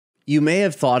You may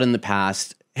have thought in the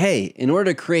past, hey, in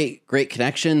order to create great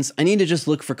connections, I need to just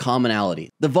look for commonality.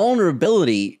 The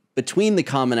vulnerability between the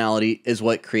commonality is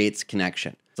what creates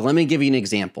connection. So let me give you an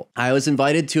example. I was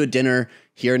invited to a dinner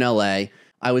here in LA.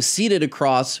 I was seated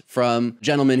across from a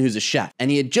gentleman who's a chef,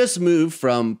 and he had just moved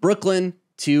from Brooklyn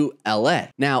to LA.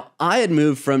 Now, I had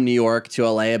moved from New York to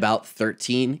LA about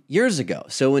 13 years ago.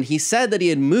 So when he said that he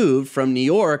had moved from New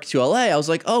York to LA, I was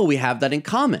like, oh, we have that in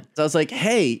common. So I was like,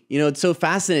 hey, it's so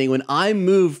fascinating. When I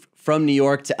moved from New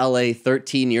York to LA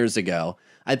 13 years ago,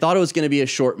 I thought it was going to be a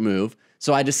short move.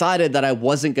 So I decided that I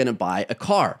wasn't going to buy a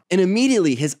car. And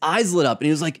immediately his eyes lit up and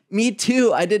he was like, me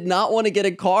too. I did not want to get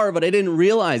a car, but I didn't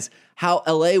realize how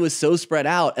LA was so spread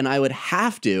out and I would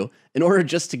have to in order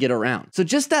just to get around. So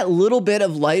just that little bit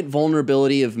of light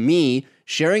vulnerability of me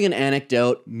sharing an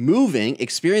anecdote, moving,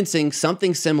 experiencing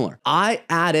something similar. I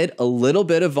added a little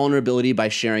bit of vulnerability by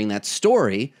sharing that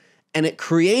story, and it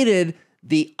created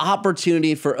the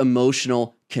opportunity for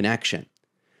emotional connection.